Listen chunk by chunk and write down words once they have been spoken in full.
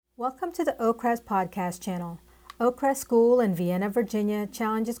Welcome to the Oakcrest podcast channel. Oakcrest School in Vienna, Virginia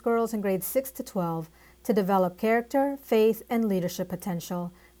challenges girls in grades 6 to 12 to develop character, faith, and leadership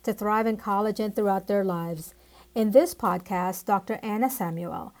potential to thrive in college and throughout their lives. In this podcast, Dr. Anna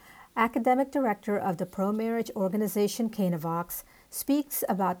Samuel, Academic Director of the pro-marriage organization CanaVox, speaks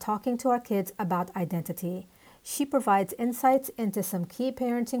about talking to our kids about identity. She provides insights into some key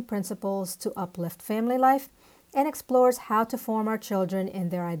parenting principles to uplift family life and explores how to form our children in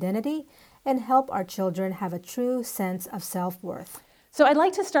their identity and help our children have a true sense of self-worth. So I'd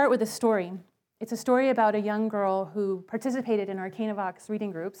like to start with a story. It's a story about a young girl who participated in our CanaVox reading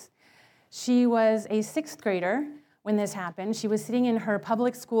groups. She was a sixth grader when this happened. She was sitting in her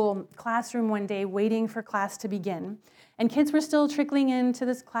public school classroom one day waiting for class to begin, and kids were still trickling into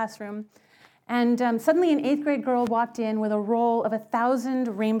this classroom. And suddenly an eighth grade girl walked in with a roll of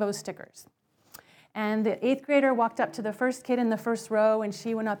 1,000 rainbow stickers. And the eighth grader walked up to the first kid in the first row, and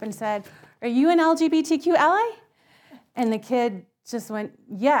she went up and said, "Are you an LGBTQ ally?" And the kid just went,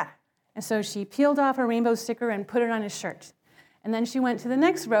 "Yeah." And so she peeled off a rainbow sticker and put it on his shirt. And then she went to the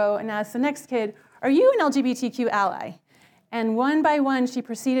next row and asked the next kid, "Are you an LGBTQ ally?" And one by one, she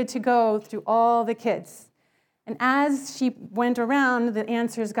proceeded to go through all the kids. And as she went around, the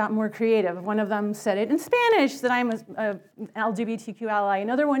answers got more creative. One of them said it in Spanish, that I'm an LGBTQ ally.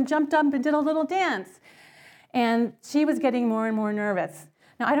 Another one jumped up and did a little dance. And she was getting more and more nervous.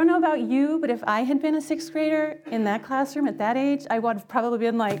 Now, I don't know about you, but if I had been a sixth grader in that classroom at that age, I would have probably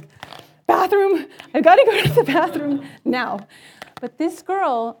been like, "Bathroom, I gotta go to the bathroom now." But this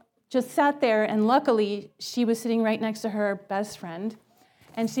girl just sat there, and luckily, she was sitting right next to her best friend.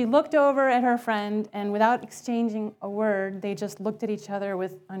 And she looked over at her friend, and without exchanging a word, they just looked at each other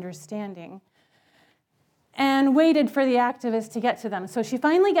with understanding and waited for the activist to get to them. So she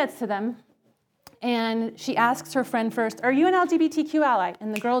finally gets to them, and she asks her friend first, "Are you an LGBTQ ally?"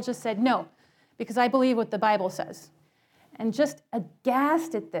 And the girl just said, "No, because I believe what the Bible says." And just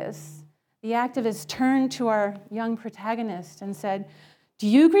aghast at this, the activist turned to our young protagonist and said, "Do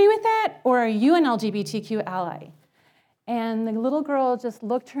you agree with that, or are you an LGBTQ ally?" And the little girl just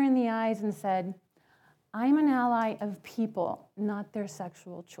looked her in the eyes and said, "I'm an ally of people, not their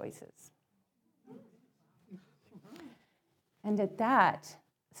sexual choices." And at that,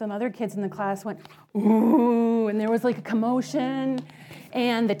 some other kids in the class went, "Ooh," and there was like a commotion,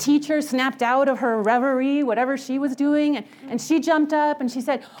 and the teacher snapped out of her reverie, whatever she was doing, and she jumped up and she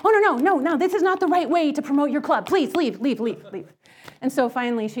said, "Oh, no, this is not the right way to promote your club. Please, leave. And so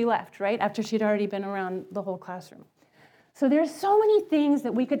finally she left, right, after she'd already been around the whole classroom. So there's so many things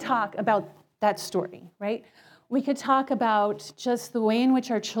that we could talk about that story, right? We could talk about just the way in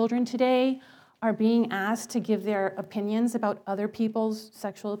which our children today are being asked to give their opinions about other people's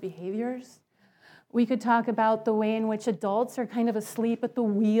sexual behaviors. We could talk about the way in which adults are kind of asleep at the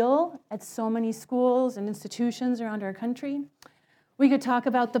wheel at so many schools and institutions around our country. We could talk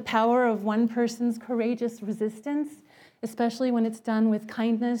about the power of one person's courageous resistance, especially when it's done with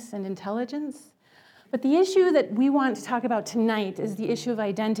kindness and intelligence. But the issue that we want to talk about tonight is the issue of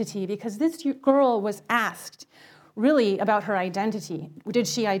identity, because this girl was asked really about her identity. Did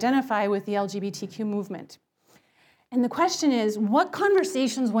she identify with the LGBTQ movement? And the question is, what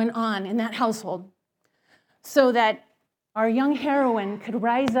conversations went on in that household so that our young heroine could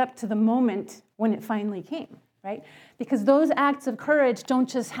rise up to the moment when it finally came, right? Because those acts of courage don't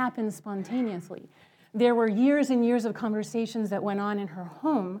just happen spontaneously. There were years and years of conversations that went on in her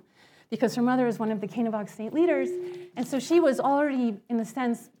home, because her mother is one of the CanaVox Saint leaders, and so she was already, in a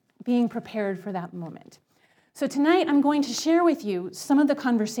sense, being prepared for that moment. So tonight I'm going to share with you some of the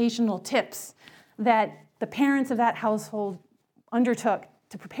conversational tips that the parents of that household undertook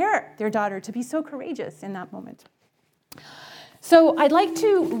to prepare their daughter to be so courageous in that moment. So I'd like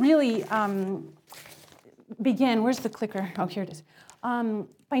to really begin, where's the clicker? Oh, here it is.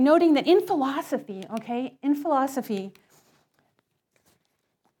 By noting that in philosophy,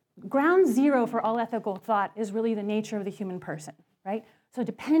 ground zero for all ethical thought is really the nature of the human person, right? So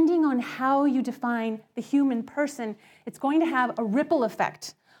depending on how you define the human person, it's going to have a ripple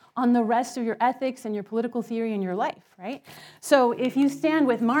effect on the rest of your ethics and your political theory and your life, right? So if you stand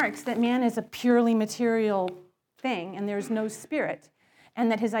with Marx that man is a purely material thing and there's no spirit,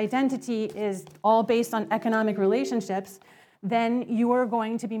 and that his identity is all based on economic relationships, then you are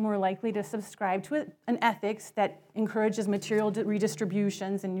going to be more likely to subscribe to an ethics that encourages material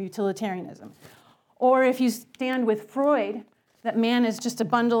redistributions and utilitarianism. Or if you stand with Freud, that man is just a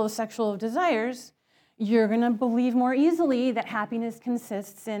bundle of sexual desires, you're going to believe more easily that happiness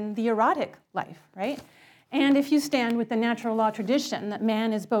consists in the erotic life, right? And if you stand with the natural law tradition, that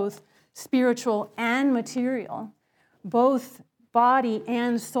man is both spiritual and material, both body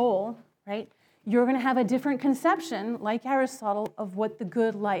and soul, right, you're going to have a different conception, like Aristotle, of what the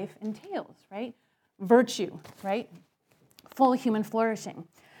good life entails, right? Virtue, right? Full human flourishing.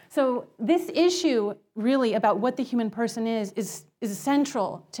 So this issue really about what the human person is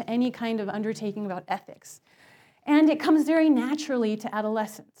central to any kind of undertaking about ethics. And it comes very naturally to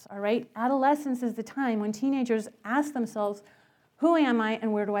adolescence, all right? Adolescence is the time when teenagers ask themselves, who am I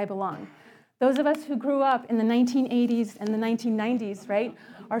and where do I belong? Those of us who grew up in the 1980s and the 1990s, right,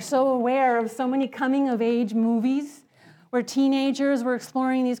 are so aware of so many coming-of-age movies where teenagers were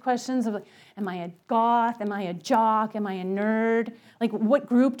exploring these questions of, am I a goth? Am I a jock? Am I a nerd? Like, what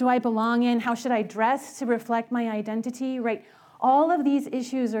group do I belong in? How should I dress to reflect my identity, right? All of these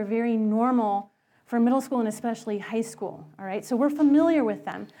issues are very normal for middle school and especially high school, all right? So we're familiar with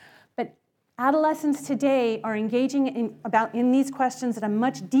them. But adolescents today are engaging in these questions at a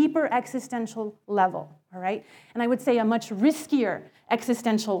much deeper existential level, all right? And I would say a much riskier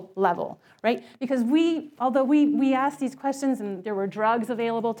existential level, right? Because although we asked these questions and there were drugs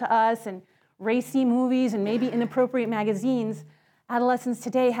available to us and racy movies and maybe inappropriate magazines, adolescents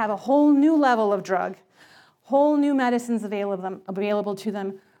today have a whole new level of drug, whole new medicines available to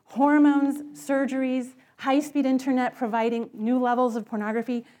them, hormones, surgeries, high-speed internet providing new levels of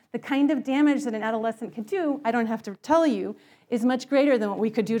pornography. The kind of damage that an adolescent could do, I don't have to tell you, is much greater than what we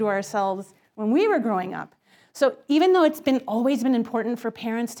could do to ourselves when we were growing up. So even though it's always been important for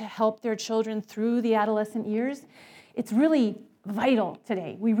parents to help their children through the adolescent years, it's really vital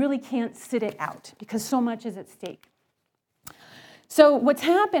today. We really can't sit it out because so much is at stake. So what's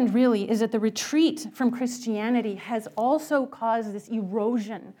happened really is that the retreat from Christianity has also caused this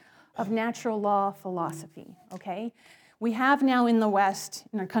erosion of natural law philosophy, okay? We have now in the West,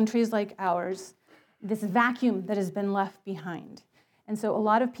 in our countries like ours, this vacuum that has been left behind. And so a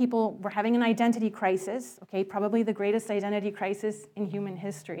lot of people were having an identity crisis, okay, probably the greatest identity crisis in human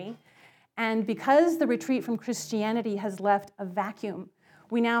history. And because the retreat from Christianity has left a vacuum,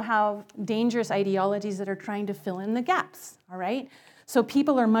 we now have dangerous ideologies that are trying to fill in the gaps, all right? So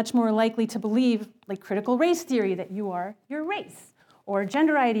people are much more likely to believe, like critical race theory, that you are your race, or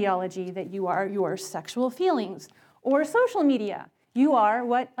gender ideology, that you are your sexual feelings, or social media, you are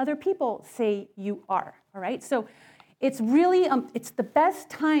what other people say you are, all right? So it's really, it's the best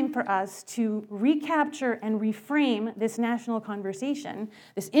time for us to recapture and reframe this national conversation,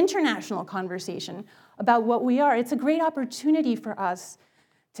 this international conversation about what we are. It's a great opportunity for us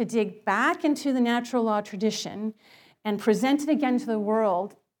to dig back into the natural law tradition and present it again to the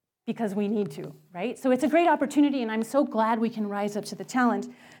world because we need to, right? So it's a great opportunity, and I'm so glad we can rise up to the challenge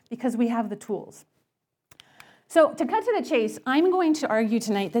because we have the tools. So to cut to the chase, I'm going to argue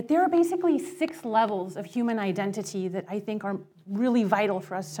tonight that there are basically 6 levels of human identity that I think are really vital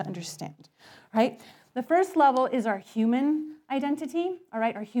for us to understand, right? The first level is our human identity, all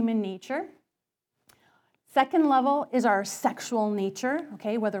right, our human nature. Second level is our sexual nature,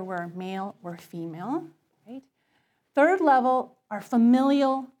 okay, whether we're male or female, right? Third level, our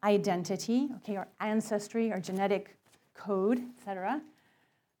familial identity, okay, our ancestry, our genetic code, etc.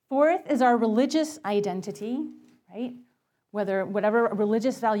 Fourth is our religious identity, right? Whatever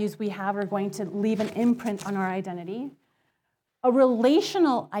religious values we have are going to leave an imprint on our identity. A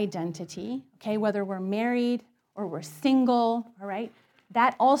relational identity, okay, whether we're married or we're single, all right?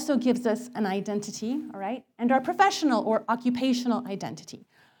 That also gives us an identity, all right? And our professional or occupational identity.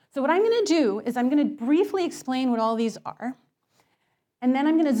 So what I'm going to do is I'm going to briefly explain what all these are. And then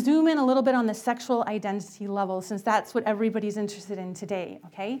I'm going to zoom in a little bit on the sexual identity level, since that's what everybody's interested in today,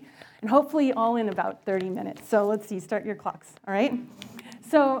 okay? And hopefully all in about 30 minutes. So let's see, start your clocks, all right?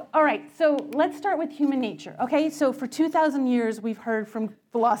 So, all right, so let's start with human nature, okay? So for 2,000 years, we've heard from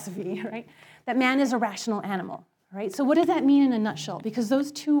philosophy, right, that man is a rational animal, right? So what does that mean in a nutshell? Because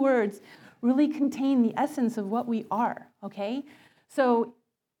those 2 words really contain the essence of what we are, okay? So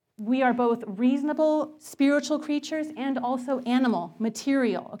we are both reasonable, spiritual creatures and also animal,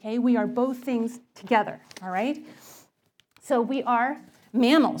 material, okay? We are both things together, all right? So we are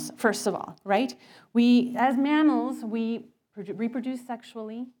mammals, first of all, right? As mammals, we reproduce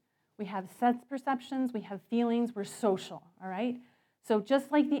sexually, we have sense perceptions, we have feelings, we're social, all right? So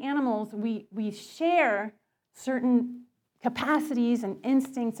just like the animals, we share certain capacities and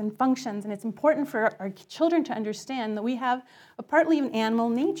instincts and functions, and it's important for our children to understand that we have a partly an animal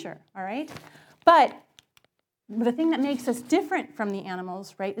nature, all right? But the thing that makes us different from the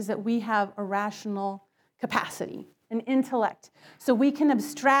animals, right, is that we have a rational capacity, an intellect. So we can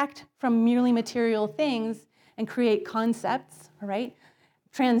abstract from merely material things and create concepts, all right?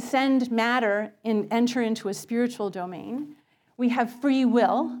 Transcend matter and enter into a spiritual domain. We have free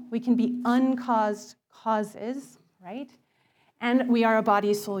will. We can be uncaused causes, right? and we are a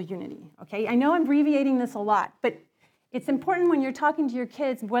body-soul unity, okay? I know I'm abbreviating this a lot, but it's important when you're talking to your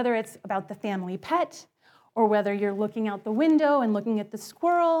kids, whether it's about the family pet or whether you're looking out the window and looking at the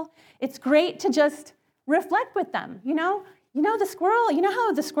squirrel, it's great to just reflect with them, you know the squirrel, you know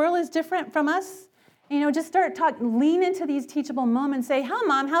how the squirrel is different from us? Just start lean into these teachable moments, say, "Huh,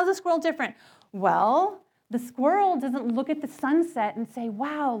 Mom, how's the squirrel different?" Well, the squirrel doesn't look at the sunset and say,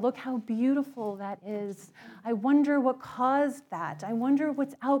 "Wow, look how beautiful that is. I wonder what caused that. I wonder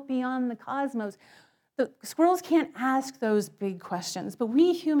what's out beyond the cosmos." The squirrels can't ask those big questions, but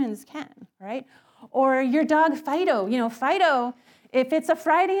we humans can, right? Or your dog Fido, Fido, if it's a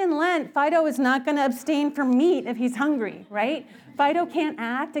Friday in Lent, Fido is not going to abstain from meat if he's hungry, right? Fido can't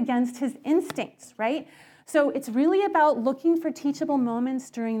act against his instincts, right? So it's really about looking for teachable moments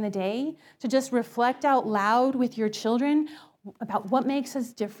during the day to just reflect out loud with your children about what makes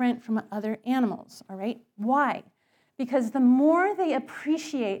us different from other animals, all right? Why? Because the more they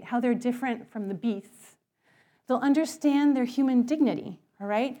appreciate how they're different from the beasts, they'll understand their human dignity, all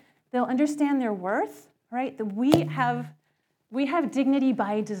right? They'll understand their worth, all right? That we have dignity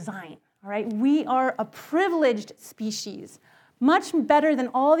by design, all right? We are a privileged species, much better than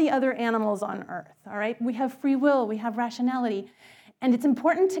all the other animals on Earth, all right? We have free will, we have rationality, and it's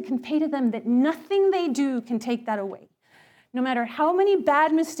important to convey to them that nothing they do can take that away. No matter how many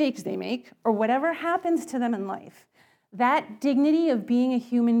bad mistakes they make or whatever happens to them in life, that dignity of being a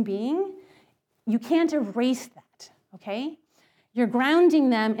human being, you can't erase that, okay? You're grounding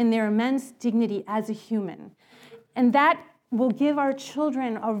them in their immense dignity as a human. And that will give our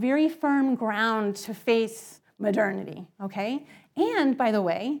children a very firm ground to face modernity, okay? And by the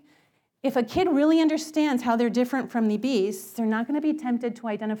way, if a kid really understands how they're different from the beasts, they're not going to be tempted to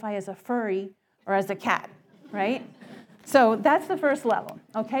identify as a furry or as a cat, right? So that's the first level,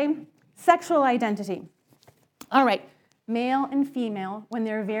 okay? Sexual identity. All right, male and female, when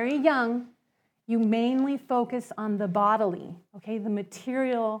they're very young, you mainly focus on the bodily, okay, the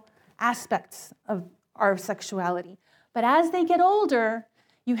material aspects of our sexuality. But as they get older,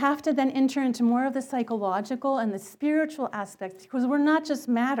 you have to then enter into more of the psychological and the spiritual aspects, because we're not just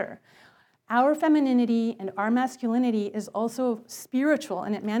matter. Our femininity and our masculinity is also spiritual,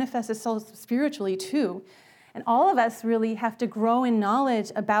 and it manifests itself spiritually too. And all of us really have to grow in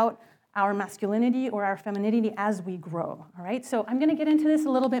knowledge about our masculinity or our femininity as we grow, all right? So I'm going to get into this a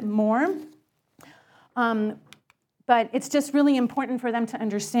little bit more, but it's just really important for them to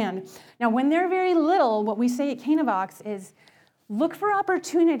understand. Now, when they're very little, what we say at CanaVox is look for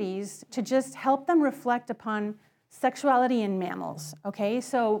opportunities to just help them reflect upon sexuality in mammals, okay?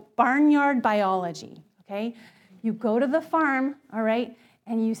 So barnyard biology, okay? You go to the farm, all right,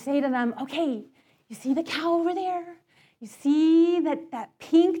 and you say to them, okay, you see the cow over there? You see that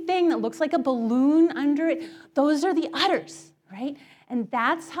pink thing that looks like a balloon under it? Those are the udders, right? And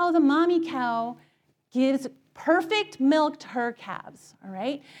that's how the mommy cow gives perfect milk to her calves, all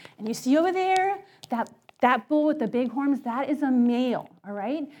right? And you see over there, that bull with the big horns, that is a male, all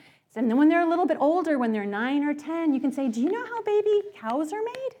right? And then when they're a little bit older, when they're 9 or 10, you can say, do you know how baby cows are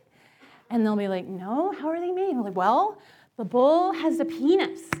made? And they'll be like, no, how are they made? I'm like, well, the bull has a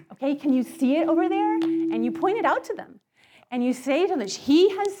penis, okay? Can you see it over there? And you point it out to them. And you say to them, he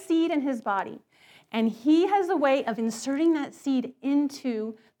has seed in his body, and he has a way of inserting that seed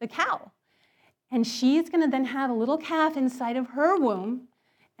into the cow. And she's going to then have a little calf inside of her womb,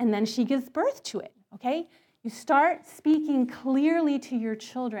 and then she gives birth to it, okay? You start speaking clearly to your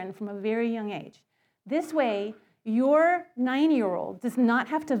children from a very young age. This way, your 9-year-old does not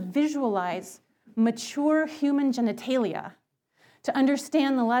have to visualize mature human genitalia to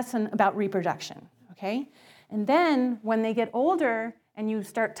understand the lesson about reproduction, okay? And then when they get older and you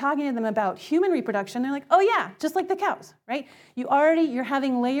start talking to them about human reproduction, they're like, oh yeah, just like the cows, right? You're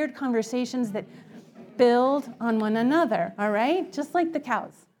having layered conversations that build on one another, all right? Just like the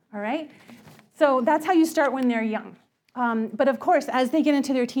cows, all right? So that's how you start when they're young. But of course, as they get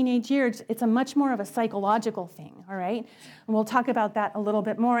into their teenage years, it's a much more of a psychological thing, all right? And we'll talk about that a little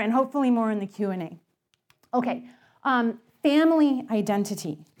bit more, and hopefully more in the Q&A. Okay, family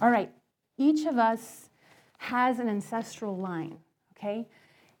identity. All right, each of us has an ancestral line, okay?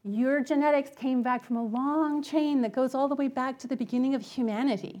 Your genetics came back from a long chain that goes all the way back to the beginning of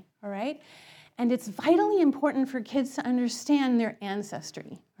humanity, all right? And it's vitally important for kids to understand their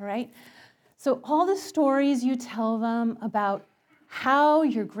ancestry, all right? So all the stories you tell them about how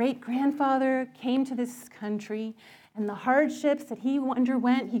your great-grandfather came to this country and the hardships that he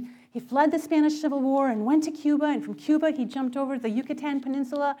underwent, he fled the Spanish Civil War and went to Cuba, and from Cuba he jumped over the Yucatan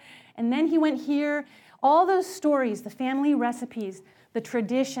Peninsula, and then he went here. All those stories, the family recipes, the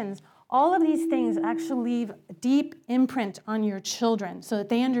traditions, All of these things actually leave a deep imprint on your children so that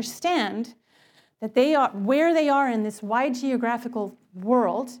they understand that they are where they are in this wide geographical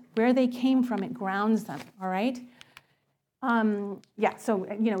world, where they came from, it grounds them, all right? So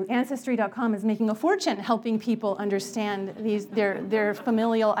Ancestry.com is making a fortune helping people understand their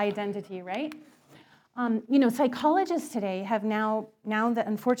familial identity, right? Psychologists today have now that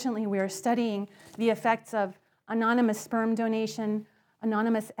unfortunately we are studying the effects of anonymous sperm donation,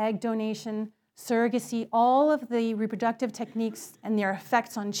 anonymous egg donation, surrogacy, all of the reproductive techniques and their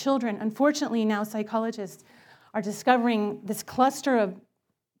effects on children. Unfortunately, now psychologists are discovering this cluster of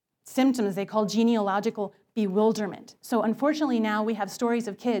symptoms they call genealogical bewilderment. So unfortunately now we have stories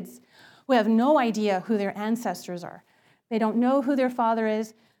of kids who have no idea who their ancestors are. They don't know who their father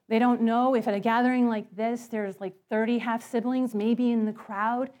is. They don't know if at a gathering like this there's like 30 half-siblings maybe in the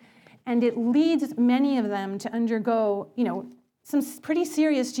crowd. And it leads many of them to undergo, some pretty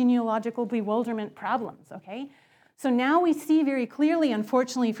serious genealogical bewilderment problems, okay? So now we see very clearly,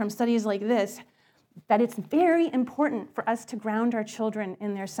 unfortunately, from studies like this, that it's very important for us to ground our children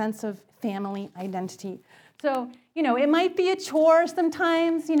in their sense of family identity. So, it might be a chore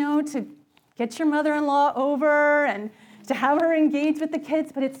sometimes, to get your mother-in-law over and to have her engage with the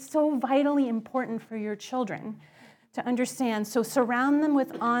kids, but it's so vitally important for your children to understand. So surround them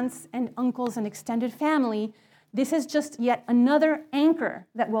with aunts and uncles and extended family. This is just yet another anchor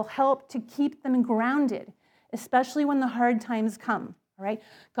that will help to keep them grounded, especially when the hard times come, all right?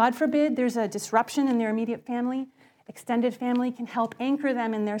 God forbid there's a disruption in their immediate family. Extended family can help anchor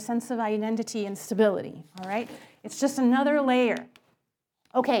them in their sense of identity and stability, all right? It's just another layer.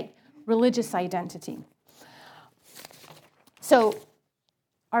 Okay, religious identity. So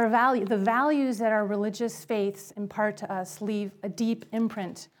the values that our religious faiths impart to us leave a deep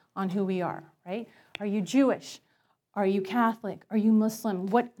imprint on who we are, right? Are you Jewish? Are you Catholic? Are you Muslim?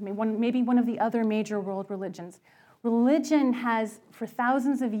 Maybe one of the other major world religions. Religion has, for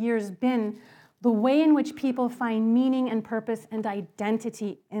thousands of years, been the way in which people find meaning and purpose and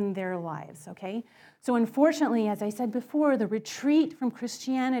identity in their lives, okay? So unfortunately, as I said before, the retreat from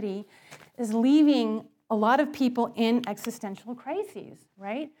Christianity is leaving a lot of people in existential crises,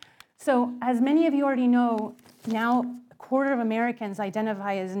 right? So as many of you already know, now a quarter of Americans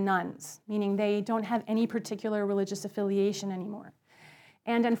identify as nuns, meaning they don't have any particular religious affiliation anymore.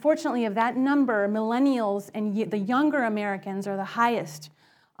 And unfortunately, of that number, millennials and the younger Americans are the highest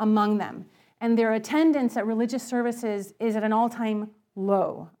among them. And their attendance at religious services is at an all-time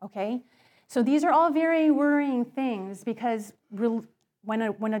low, okay? So these are all very worrying things because when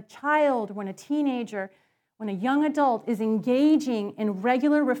a child, when a teenager, when a young adult is engaging in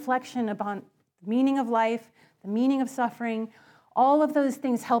regular reflection upon the meaning of life, the meaning of suffering, all of those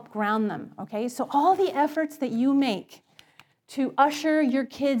things help ground them, okay? So all the efforts that you make to usher your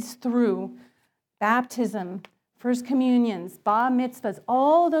kids through baptism, first communions, bar mitzvahs,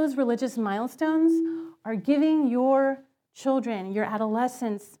 all those religious milestones are giving your children, your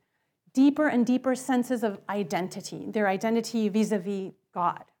adolescents, deeper and deeper senses of identity, their identity vis-a-vis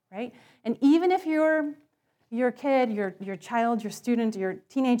God, right? And even if your kid, your child, your student, your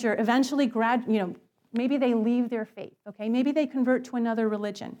teenager eventually maybe they leave their faith, okay? Maybe they convert to another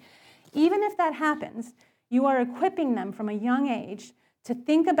religion. Even if that happens, you are equipping them from a young age to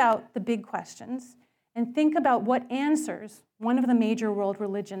think about the big questions and think about what answers one of the major world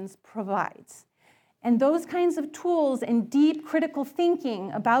religions provides. And those kinds of tools and deep critical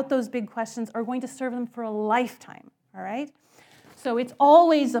thinking about those big questions are going to serve them for a lifetime, all right? So it's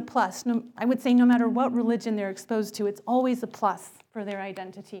always a plus. I would say no matter what religion they're exposed to, it's always a plus for their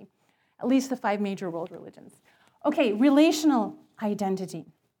identity, at least the 5 major world religions. Okay, relational identity.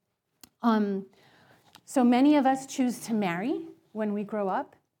 So many of us choose to marry when we grow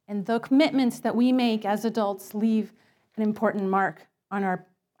up, and the commitments that we make as adults leave an important mark on our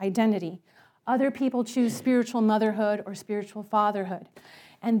identity. Other people choose spiritual motherhood or spiritual fatherhood.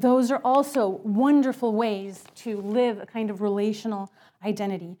 And those are also wonderful ways to live a kind of relational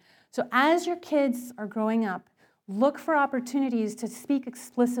identity. So as your kids are growing up, look for opportunities to speak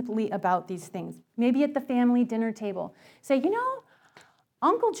explicitly about these things. Maybe at the family dinner table. Say,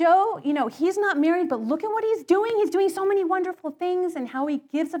 Uncle Joe, he's not married, but look at what he's doing. He's doing so many wonderful things and how he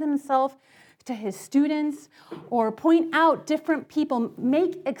gives of himself to his students, or point out different people.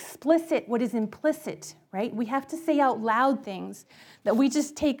 Make explicit what is implicit, right? We have to say out loud things that we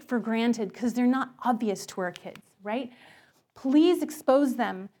just take for granted because they're not obvious to our kids, right? Please expose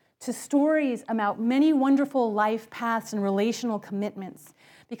them to stories about many wonderful life paths and relational commitments,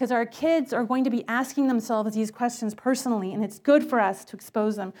 because our kids are going to be asking themselves these questions personally, and it's good for us to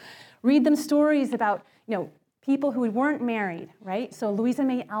expose them. Read them stories about, people who weren't married, right? So Louisa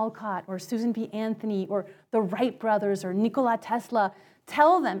May Alcott or Susan B. Anthony or the Wright brothers or Nikola Tesla,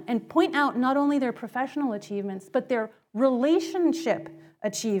 tell them and point out not only their professional achievements, but their relationship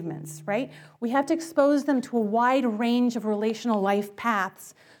achievements, right? We have to expose them to a wide range of relational life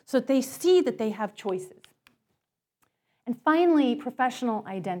paths so that they see that they have choices. And finally, professional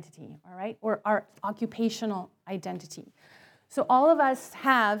identity, all right, or our occupational identity. So all of us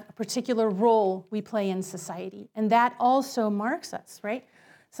have a particular role we play in society, and that also marks us, right?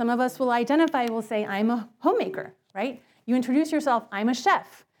 Some of us will identify, will say, I'm a homemaker, right? You introduce yourself, I'm a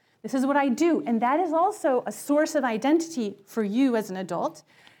chef. This is what I do, and that is also a source of identity for you as an adult.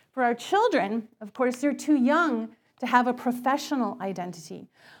 For our children, of course, they're too young to have a professional identity,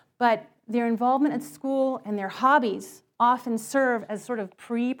 but their involvement at school and their hobbies often serve as sort of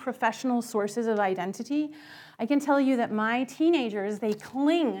pre-professional sources of identity. I can tell you that my teenagers, they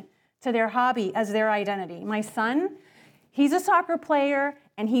cling to their hobby as their identity. My son, he's a soccer player,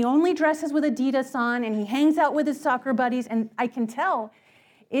 and he only dresses with Adidas on, and he hangs out with his soccer buddies, and I can tell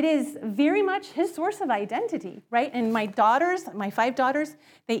it is very much his source of identity, right? And my daughters, my 5 daughters,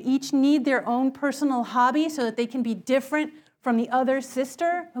 they each need their own personal hobby so that they can be different from the other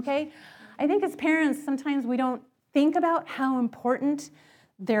sister, okay? I think as parents, sometimes we don't think about how important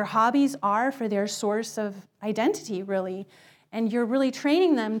their hobbies are for their source of identity, really. And you're really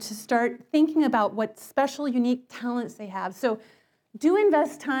training them to start thinking about what special, unique talents they have. So do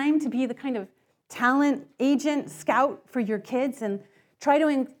invest time to be the kind of talent agent, scout for your kids, and try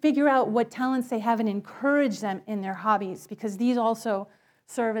to figure out what talents they have and encourage them in their hobbies, because these also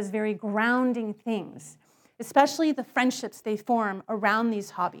serve as very grounding things, especially the friendships they form around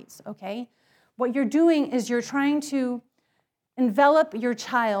these hobbies, okay? What you're doing is you're trying to envelop your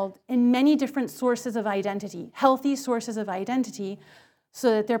child in many different sources of identity, healthy sources of identity,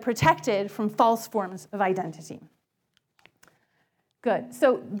 so that they're protected from false forms of identity. Good.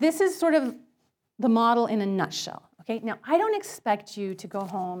 So this is sort of the model in a nutshell. Okay? Now, I don't expect you to go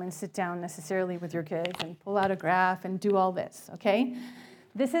home and sit down necessarily with your kids and pull out a graph and do all this, okay?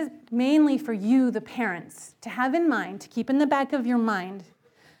 This is mainly for you, the parents, to have in mind, to keep in the back of your mind,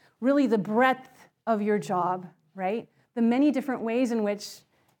 really the breadth of your job, right? The many different ways in which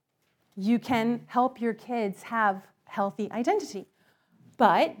you can help your kids have healthy identity.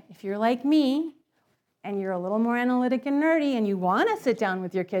 But if you're like me, and you're a little more analytic and nerdy, and you want to sit down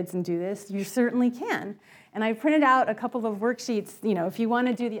with your kids and do this, you certainly can. And I printed out a couple of worksheets, if you want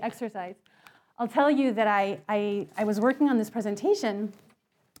to do the exercise. I'll tell you that I was working on this presentation,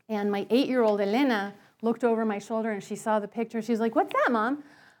 and my 8-year-old Elena looked over my shoulder, and she saw the picture. She's like, "What's that, Mom?"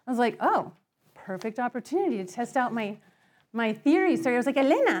 I was like, "Oh, perfect opportunity to test out my theory." So I was like,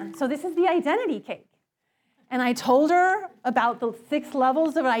 "Elena, so this is the identity cake." And I told her about the 6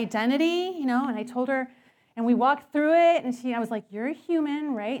 levels of identity, and I told her, and we walked through it, and I was like, "You're a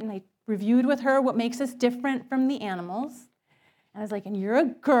human, right?" And I reviewed with her what makes us different from the animals. And I was like, "And you're a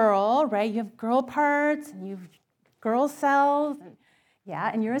girl, right? You have girl parts, and you have girl cells,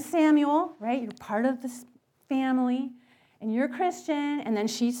 and you're a Samuel, right? You're part of this family, and you're a Christian." And then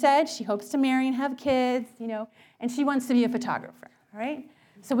she said she hopes to marry and have kids, and she wants to be a photographer, right?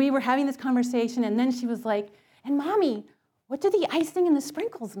 So we were having this conversation, and then she was like, "And Mommy, what do the icing and the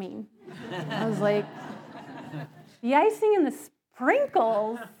sprinkles mean?" I was like, "The icing and the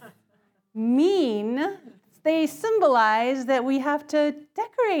sprinkles they symbolize that we have to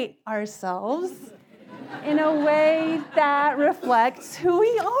decorate ourselves in a way that reflects who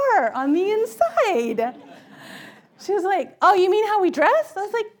we are on the inside." She was like, "Oh, you mean how we dress?" I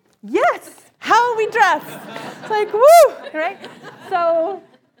was like, "Yes, how we dress." It's like, woo, right? So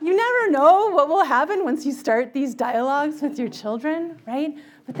you never know what will happen once you start these dialogues with your children, right?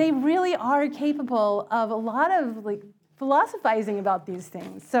 But they really are capable of a lot of philosophizing about these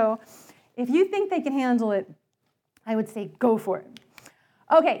things. So if you think they can handle it, I would say go for it.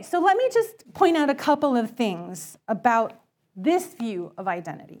 Okay, so let me just point out a couple of things about this view of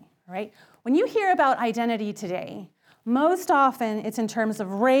identity, right? When you hear about identity today, most often it's in terms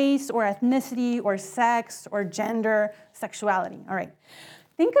of race or ethnicity or sex or gender, sexuality, all right?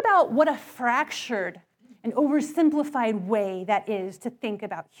 Think about what a fractured and oversimplified way that is to think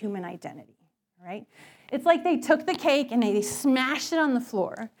about human identity, right? It's like they took the cake and they smashed it on the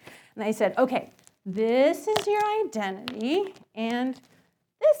floor, and they said, "Okay, this is your identity, and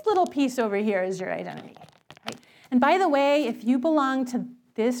this little piece over here is your identity." Right? And by the way, if you belong to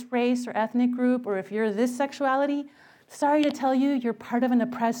this race or ethnic group, or if you're this sexuality, sorry to tell you, you're part of an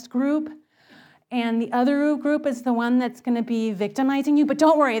oppressed group, and the other group is the one that's going to be victimizing you. But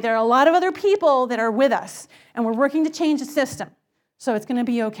don't worry, there are a lot of other people that are with us, and we're working to change the system, so it's going to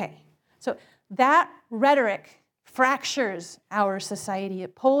be okay. So that rhetoric fractures our society.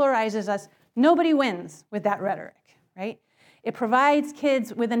 It polarizes us. Nobody wins with that rhetoric, right? It provides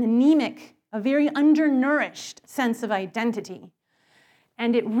kids with an anemic, a very undernourished sense of identity.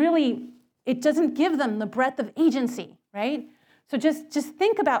 And it doesn't give them the breadth of agency, right? So just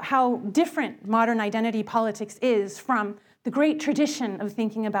think about how different modern identity politics is from the great tradition of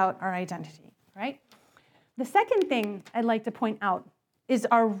thinking about our identity, right? The second thing I'd like to point out is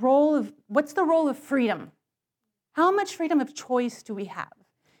what's the role of freedom? How much freedom of choice do we have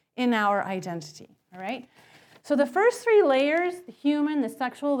in our identity, all right? So the first three layers, the human, the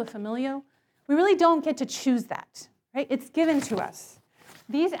sexual, the familial, we really don't get to choose that, right? It's given to us.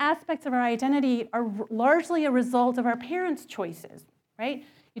 These aspects of our identity are largely a result of our parents' choices, right?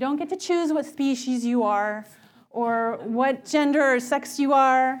 You don't get to choose what species you are or what gender or sex you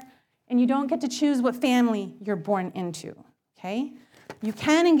are, and you don't get to choose what family you're born into, okay? You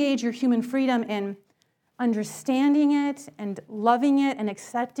can engage your human freedom in understanding it and loving it and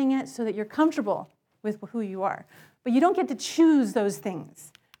accepting it so that you're comfortable with who you are. But you don't get to choose those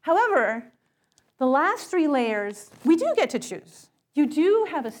things. However, the last three layers, we do get to choose. You do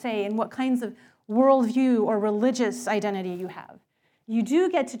have a say in what kinds of worldview or religious identity you have. You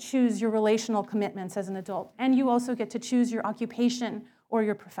do get to choose your relational commitments as an adult, and you also get to choose your occupation or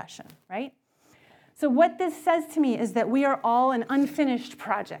your profession, right? So what this says to me is that we are all an unfinished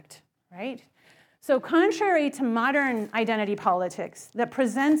project, right? So contrary to modern identity politics that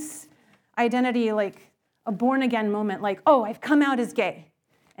presents identity like a born-again moment, like, oh, I've come out as gay,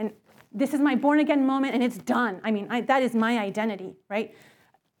 and this is my born-again moment, and it's done. I mean, that is my identity, right?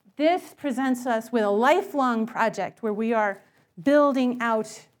 This presents us with a lifelong project where we are building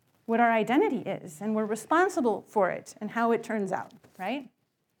out what our identity is, and we're responsible for it and how it turns out, right?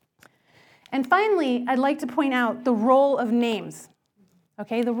 And finally, I'd like to point out the role of names,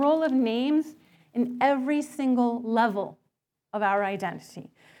 okay? The role of names in every single level of our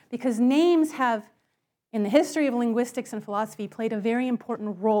identity. Because names have, in the history of linguistics and philosophy, played a very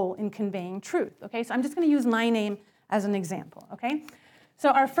important role in conveying truth, okay? So I'm just going to use my name as an example, okay? So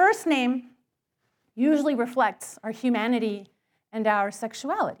our first name usually reflects our humanity and our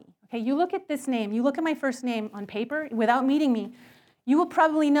sexuality, okay? You look at this name, you look at my first name on paper, without meeting me, you will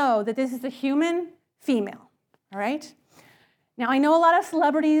probably know that this is a human female, all right? Now, I know a lot of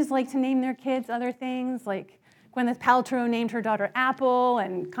celebrities like to name their kids other things, like Gwyneth Paltrow named her daughter Apple,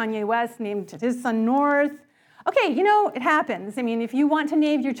 and Kanye West named his son North. Okay, you know, it happens. I mean, if you want to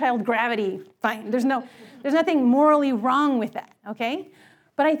name your child Gravity, fine. There's nothing morally wrong with that, okay?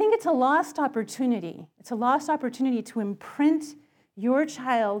 But I think it's a lost opportunity. It's a lost opportunity to imprint your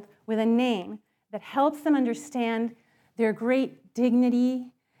child with a name that helps them understand their great dignity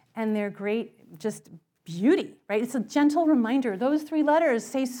and their great just beauty, right? It's a gentle reminder. Those three letters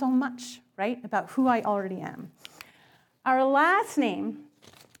say so much, right, about who I already am. Our last name,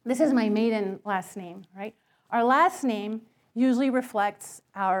 this is my maiden last name, right? Our last name usually reflects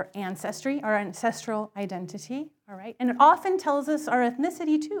our ancestry, our ancestral identity, all right? And it often tells us our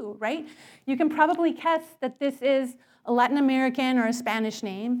ethnicity too, right? You can probably guess that this is a Latin American or a Spanish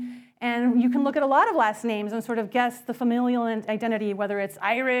name, and you can look at a lot of last names and sort of guess the familial identity, whether it's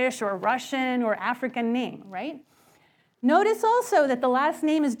Irish or Russian or African name, right? Notice also that the last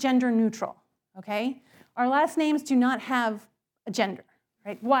name is gender neutral, okay? Our last names do not have a gender,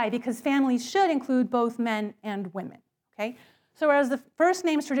 right? Why? Because families should include both men and women, okay? So whereas the first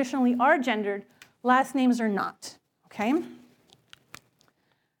names traditionally are gendered, last names are not, okay?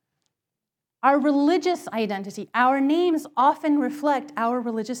 Our religious identity, our names often reflect our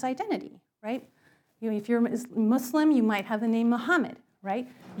religious identity, right? If you're Muslim, you might have the name Muhammad, right?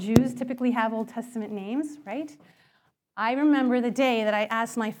 Jews typically have Old Testament names, right? I remember the day that I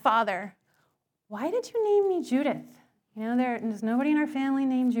asked my father, why did you name me Judith? You know, there's nobody in our family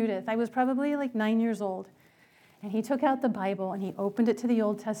named Judith. I was probably like 9 years old. And he took out the Bible and he opened it to the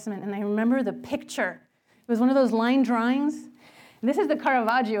Old Testament. And I remember the picture. It was one of those line drawings. And this is the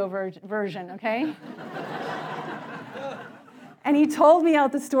Caravaggio version, okay? And he told me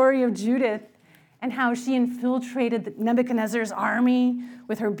out the story of Judith and how she infiltrated Nebuchadnezzar's army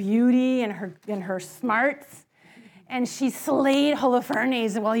with her beauty and her smarts. And she slayed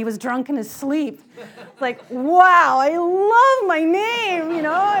Holofernes while he was drunk in his sleep. It's like, wow, I love my name, you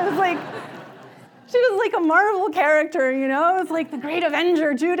know? It was like, she was like a Marvel character, you know? It was like the great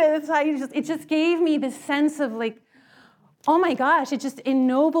Avenger, Judith. It just gave me this sense of like, oh my gosh, it just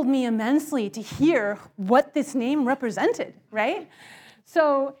ennobled me immensely to hear what this name represented, right?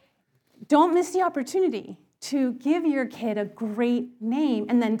 So don't miss the opportunity to give your kid a great name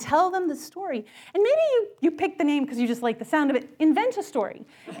and then tell them the story. And maybe you pick the name because you just like the sound of it. Invent a story.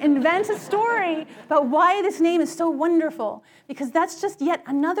 Invent a story about why this name is so wonderful, because that's just yet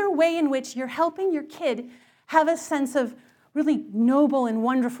another way in which you're helping your kid have a sense of really noble and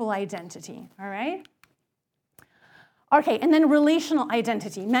wonderful identity, all right? Okay, and then relational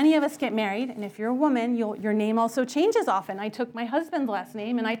identity. Many of us get married, and if you're a woman, your name also changes often. I took my husband's last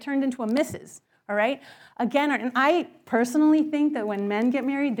name and I turned into a Mrs., all right? Again, and I personally think that when men get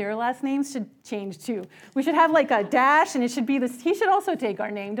married, their last names should change too. We should have like a dash, and it should be this. He should also take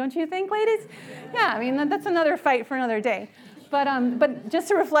our name, don't you think, ladies? Yeah, I mean, that's another fight for another day. But just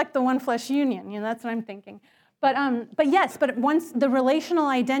to reflect the one flesh union, that's what I'm thinking. But once the relational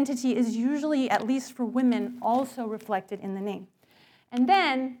identity is usually, at least for women, also reflected in the name. And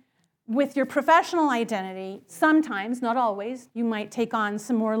then, with your professional identity, sometimes, not always, you might take on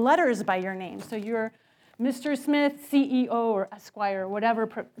some more letters by your name. So you're Mr. Smith, CEO, or Esquire, or whatever.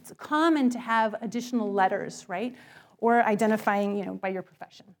 It's common to have additional letters, right? Or identifying, by your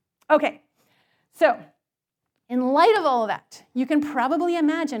profession. Okay, so in light of all of that, you can probably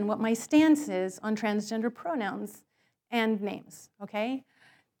imagine what my stance is on transgender pronouns and names, okay?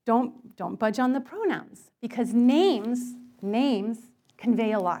 Don't budge on the pronouns, because names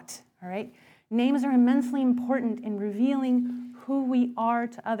convey a lot, all right? Names are immensely important in revealing who we are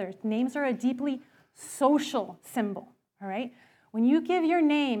to others. Names are a deeply social symbol, all right? When you give your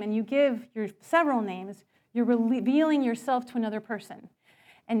name and you give your several names, you're revealing yourself to another person.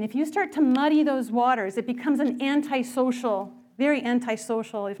 And if you start to muddy those waters, it becomes an antisocial, very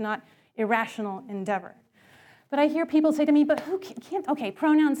antisocial, if not irrational endeavor. But I hear people say to me, but who can't, okay,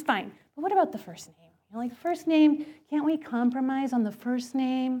 pronouns, fine. But what about the first name? Like first name, can't we compromise on the first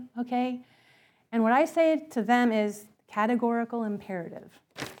name, okay? And what I say to them is categorical imperative,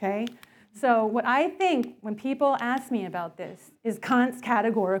 okay? So what I think when people ask me about this is Kant's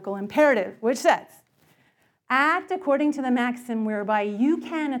categorical imperative, which says, act according to the maxim whereby you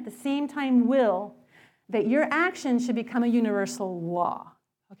can at the same time will that your action should become a universal law,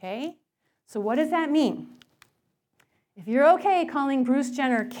 okay? So what does that mean? If you're okay calling Bruce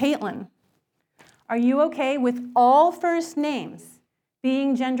Jenner Caitlin, are you okay with all first names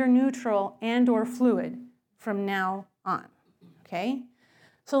being gender neutral and or fluid from now on, okay?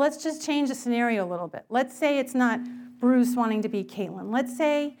 So let's just change the scenario a little bit. Let's say it's not Bruce wanting to be Caitlin. Let's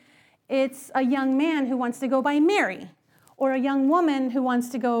say it's a young man who wants to go by Mary, or a young woman who wants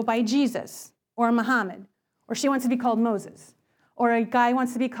to go by Jesus, or Muhammad, or she wants to be called Moses, or a guy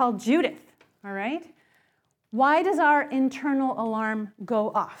wants to be called Judith, all right? Why does our internal alarm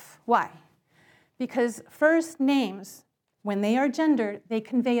go off? Why? Because first names, when they are gendered, they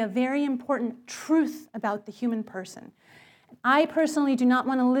convey a very important truth about the human person. I personally do not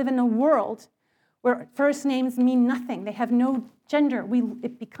want to live in a world where first names mean nothing. They have no gender.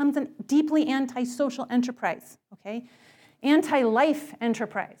 It becomes a deeply antisocial enterprise, okay? Anti-life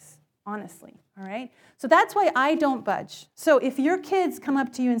enterprise, honestly, all right? So that's why I don't budge. So if your kids come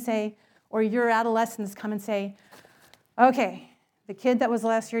up to you and say, or your adolescents come and say, okay, the kid that was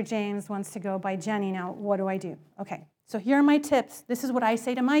last year, James, wants to go by Jenny now, what do I do? Okay, so here are my tips. This is what I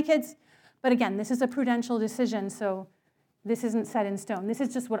say to my kids. But again, this is a prudential decision, so this isn't set in stone. This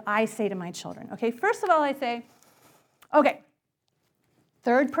is just what I say to my children. Okay, first of all, I say, okay,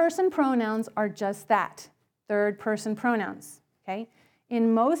 third-person pronouns are just that, third-person pronouns, okay?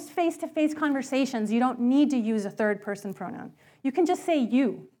 In most face-to-face conversations, you don't need to use a third-person pronoun. You can just say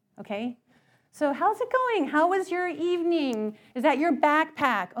you, okay? So how's it going? How was your evening? Is that your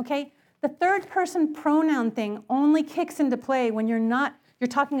backpack? Okay, the third-person pronoun thing only kicks into play when you're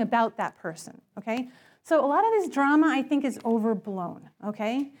talking about that person, okay? So a lot of this drama, I think, is overblown,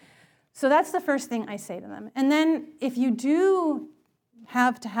 okay? So that's the first thing I say to them. And then if you do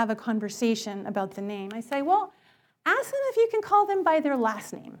have to have a conversation about the name, I say, well, ask them if you can call them by their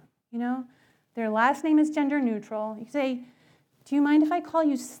last name, Their last name is gender neutral. You say, do you mind if I call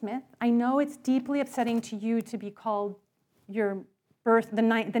you Smith? I know it's deeply upsetting to you to be called your birth, the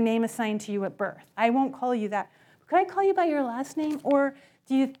name assigned to you at birth. I won't call you that. Could I call you by your last name? Or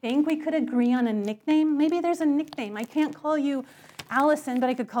do you think we could agree on a nickname? Maybe there's a nickname. I can't call you Allison, but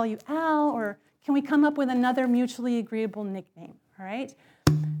I could call you Al, or can we come up with another mutually agreeable nickname, all right?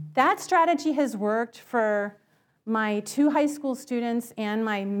 That strategy has worked for my 2 high school students and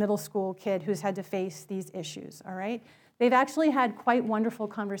my middle school kid who's had to face these issues, all right? They've actually had quite wonderful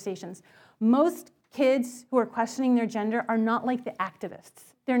conversations. Most kids who are questioning their gender are not like the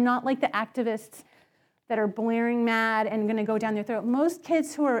activists. They're not like the activists that are blaring mad and going to go down their throat. Most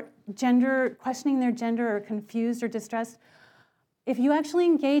kids who are questioning their gender or confused or distressed if you actually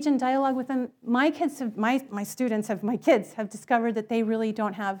engage in dialogue with them, my kids have discovered that they really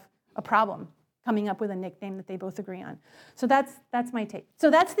don't have a problem coming up with a nickname that they both agree on. So that's my take.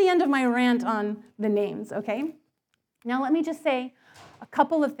 So that's the end of my rant on the names, okay? Now let me just say a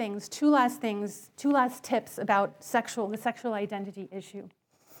couple of things, two last tips about the sexual identity issue.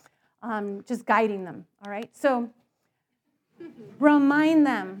 Just guiding them, all right? So remind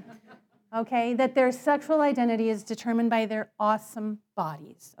them, okay, that their sexual identity is determined by their awesome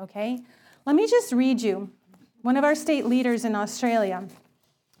bodies, okay? Let me just read you. One of our state leaders in Australia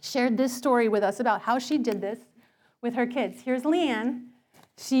shared this story with us about how she did this with her kids. Here's Leanne.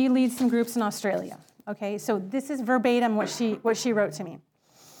 She leads some groups in Australia, okay? So this is verbatim what she wrote to me.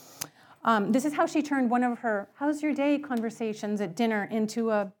 This is how she turned one of her how's your day conversations at dinner into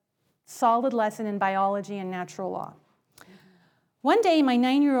a solid lesson in biology and natural law. One day, my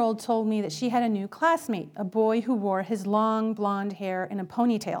 9-year-old told me that she had a new classmate, a boy who wore his long blonde hair in a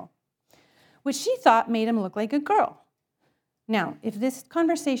ponytail, which she thought made him look like a girl. Now, if this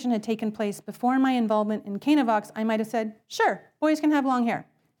conversation had taken place before my involvement in CanaVox, I might have said, sure, boys can have long hair,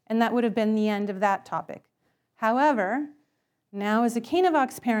 and that would have been the end of that topic. However, now as a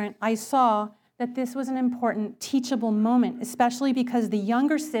CanaVox parent, I saw that this was an important teachable moment, especially because the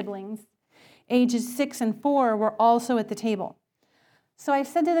younger siblings, ages 6 and 4, were also at the table. So I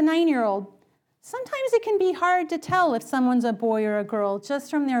said to the 9-year-old, sometimes it can be hard to tell if someone's a boy or a girl just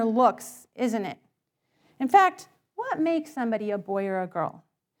from their looks, isn't it? In fact, what makes somebody a boy or a girl?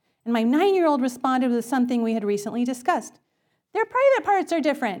 And my 9-year-old responded with something we had recently discussed. Their private parts are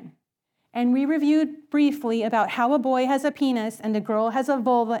different. And we reviewed briefly about how a boy has a penis and a girl has a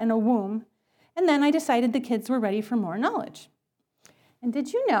vulva and a womb. And then I decided the kids were ready for more knowledge. And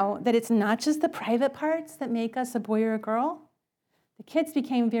did you know that it's not just the private parts that make us a boy or a girl? The kids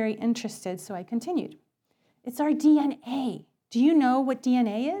became very interested, so I continued. It's our DNA. Do you know what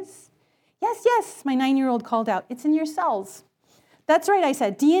DNA is? Yes, my 9-year-old called out. It's in your cells. That's right, I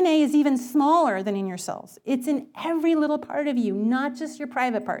said. DNA is even smaller than in your cells. It's in every little part of you, not just your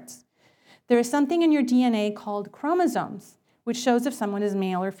private parts. There is something in your DNA called chromosomes, which shows if someone is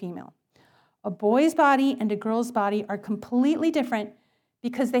male or female. A boy's body and a girl's body are completely different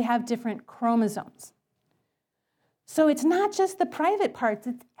because they have different chromosomes. So it's not just the private parts,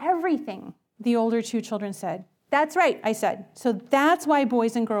 it's everything, the older two children said. That's right, I said. So that's why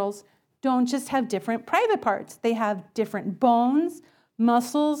boys and girls don't just have different private parts. They have different bones,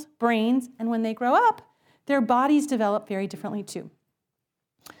 muscles, brains, and when they grow up, their bodies develop very differently too.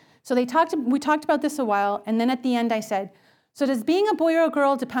 So we talked about this a while, and then at the end I said, so does being a boy or a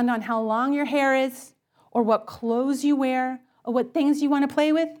girl depend on how long your hair is, or what clothes you wear, or what things you want to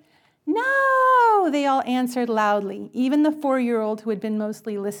play with? No, they all answered loudly, even the 4-year-old who had been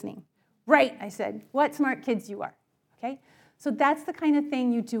mostly listening. Right, I said, what smart kids you are, okay? So that's the kind of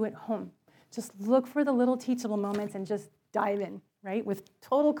thing you do at home. Just look for the little teachable moments and just dive in, right? With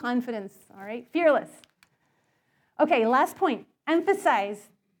total confidence, all right? Fearless. Okay, last point, emphasize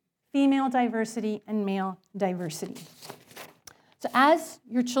female diversity and male diversity. So as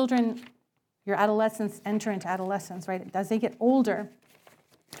your children, your adolescents enter into adolescence, right? As they get older,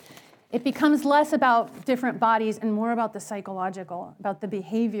 it becomes less about different bodies and more about the psychological, about the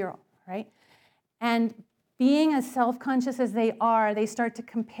behavioral, right? And being as self-conscious as they are, they start to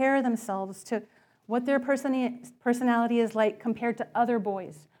compare themselves to what their personality is like compared to other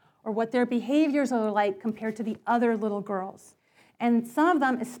boys, or what their behaviors are like compared to the other little girls. And some of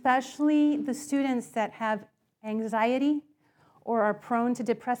them, especially the students that have anxiety or are prone to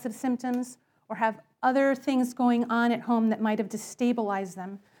depressive symptoms or have other things going on at home that might have destabilized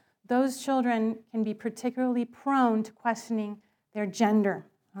them, those children can be particularly prone to questioning their gender,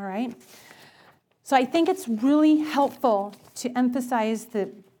 all right? So I think it's really helpful to emphasize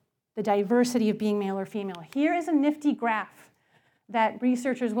the diversity of being male or female. Here is a nifty graph that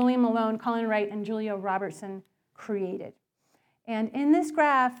researchers William Malone, Colin Wright, and Julia Robertson created. And in this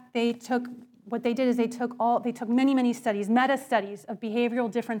graph, they took many studies, meta-studies of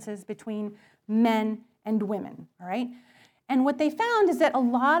behavioral differences between men and women, all right? And what they found is that a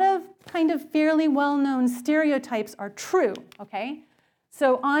lot of kind of fairly well-known stereotypes are true, okay?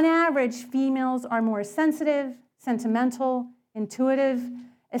 So on average, females are more sensitive, sentimental, intuitive,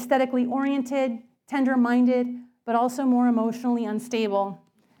 aesthetically oriented, tender-minded, but also more emotionally unstable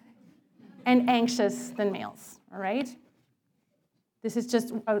and anxious than males, all right? This is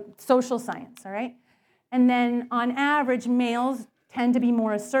just social science, all right? And then on average, males tend to be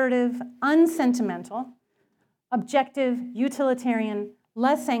more assertive, unsentimental, objective, utilitarian,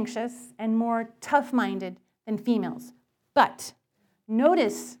 less anxious, and more tough-minded than females. But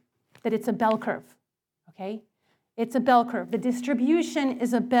notice that it's a bell curve, okay? It's a bell curve. The distribution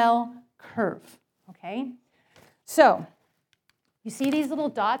is a bell curve, okay? So you see these little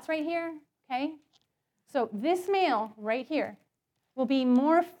dots right here, okay? So this male right here will be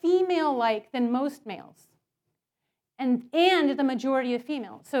more female-like than most males, and the majority of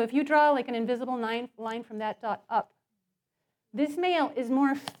females. So if you draw like an invisible line from that dot up, this male is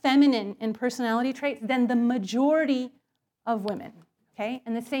more feminine in personality traits than the majority of women, okay?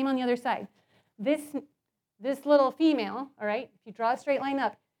 And the same on the other side. This little female, all right, if you draw a straight line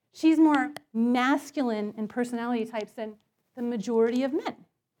up, she's more masculine in personality types than the majority of men,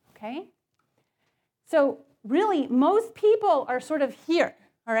 okay? So really, most people are sort of here,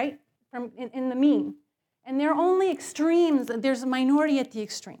 all right, in the mean. And they're only extremes. There's a minority at the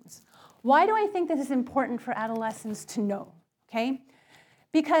extremes. Why do I think this is important for adolescents to know, okay?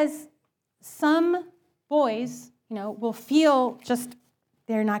 Because some boys, will feel just,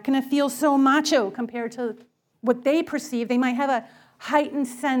 they're not going to feel so macho compared to what they perceive. They might have a heightened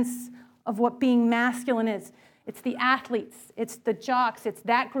sense of what being masculine is. It's the athletes, it's the jocks, it's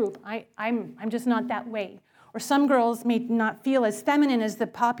that group. I'm just not that way. Or some girls may not feel as feminine as the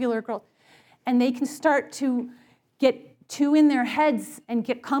popular girls. And they can start to get too in their heads and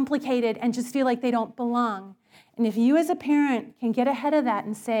get complicated and just feel like they don't belong. And if you as a parent can get ahead of that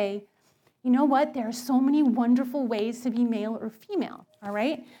and say, you know what, there are so many wonderful ways to be male or female, all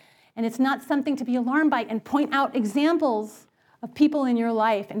right? And it's not something to be alarmed by, and point out examples of people in your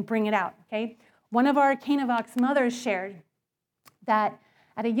life and bring it out, okay? One of our CanaVox mothers shared that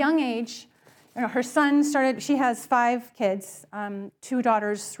at a young age, her son started, she has 5 kids, 2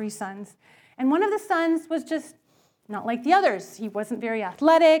 daughters, 3 sons. And one of the sons was just not like the others. He wasn't very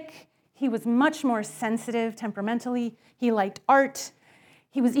athletic. He was much more sensitive temperamentally. He liked art.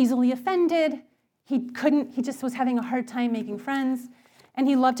 He was easily offended. He just was having a hard time making friends. And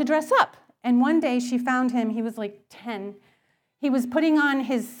he loved to dress up. And one day she found him, he was like 10. He was putting on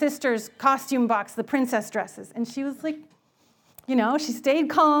his sister's costume box, the princess dresses. And she was like, she stayed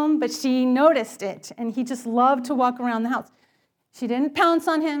calm, but she noticed it. And he just loved to walk around the house. She didn't pounce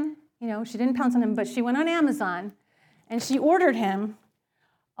on him. But she went on Amazon and she ordered him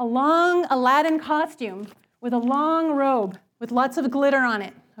a long Aladdin costume with a long robe with lots of glitter on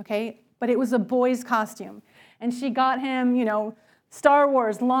it, okay? But it was a boy's costume. And she got him, Star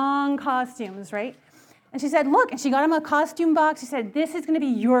Wars long costumes, right? And she said, look, and she got him a costume box. She said, this is going to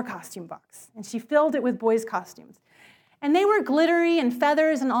be your costume box. And she filled it with boys' costumes. And they were glittery and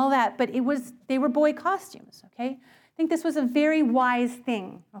feathers and all that, but they were boy costumes, okay? I think this was a very wise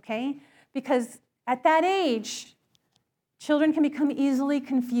thing, okay? Because at that age, children can become easily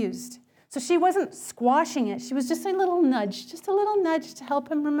confused. So she wasn't squashing it. She was just a little nudge to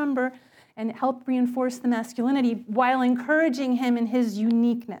help him remember and help reinforce the masculinity while encouraging him in his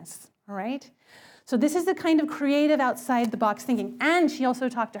uniqueness, all right? So this is the kind of creative outside-the-box thinking. And she also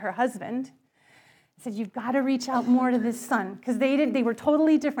talked to her husband. Said, you've got to reach out more to this son, because they were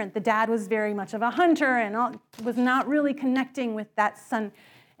totally different. The dad was very much of a hunter and was not really connecting with that son.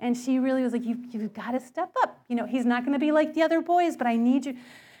 And she really was like, you've got to step up. He's not going to be like the other boys, but I need you.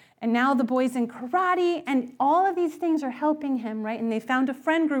 And now the boy's in karate, and all of these things are helping him, right? And they found a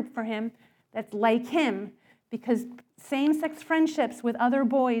friend group for him that's like him, because same-sex friendships with other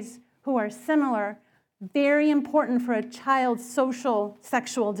boys who are similar, very important for a child's social,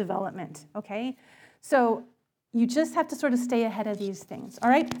 sexual development, okay? So you just have to sort of stay ahead of these things,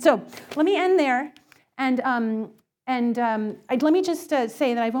 all right? So let me end there, and let me just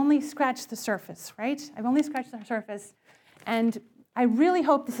say that I've only scratched the surface, right? I've only scratched the surface, and I really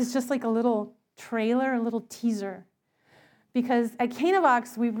hope this is just like a little trailer, a little teaser, because at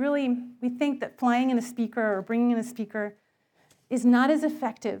CanaVox, we think that flying in a speaker or bringing in a speaker is not as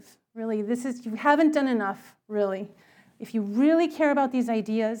effective, really. You haven't done enough, really. If you really care about these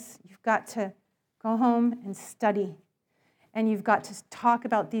ideas, you've got to go home and study. And you've got to talk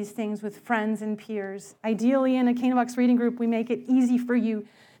about these things with friends and peers. Ideally, in a CanaVox reading group, we make it easy for you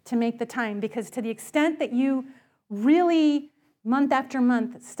to make the time, because to the extent that you really, month after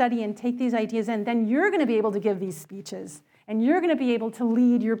month, study and take these ideas in, then you're going to be able to give these speeches, and you're going to be able to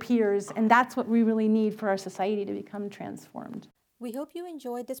lead your peers, and that's what we really need for our society to become transformed. We hope you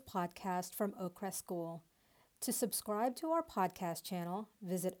enjoyed this podcast from Oakcrest School. To subscribe to our podcast channel,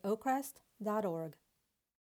 visit oakcrest.org.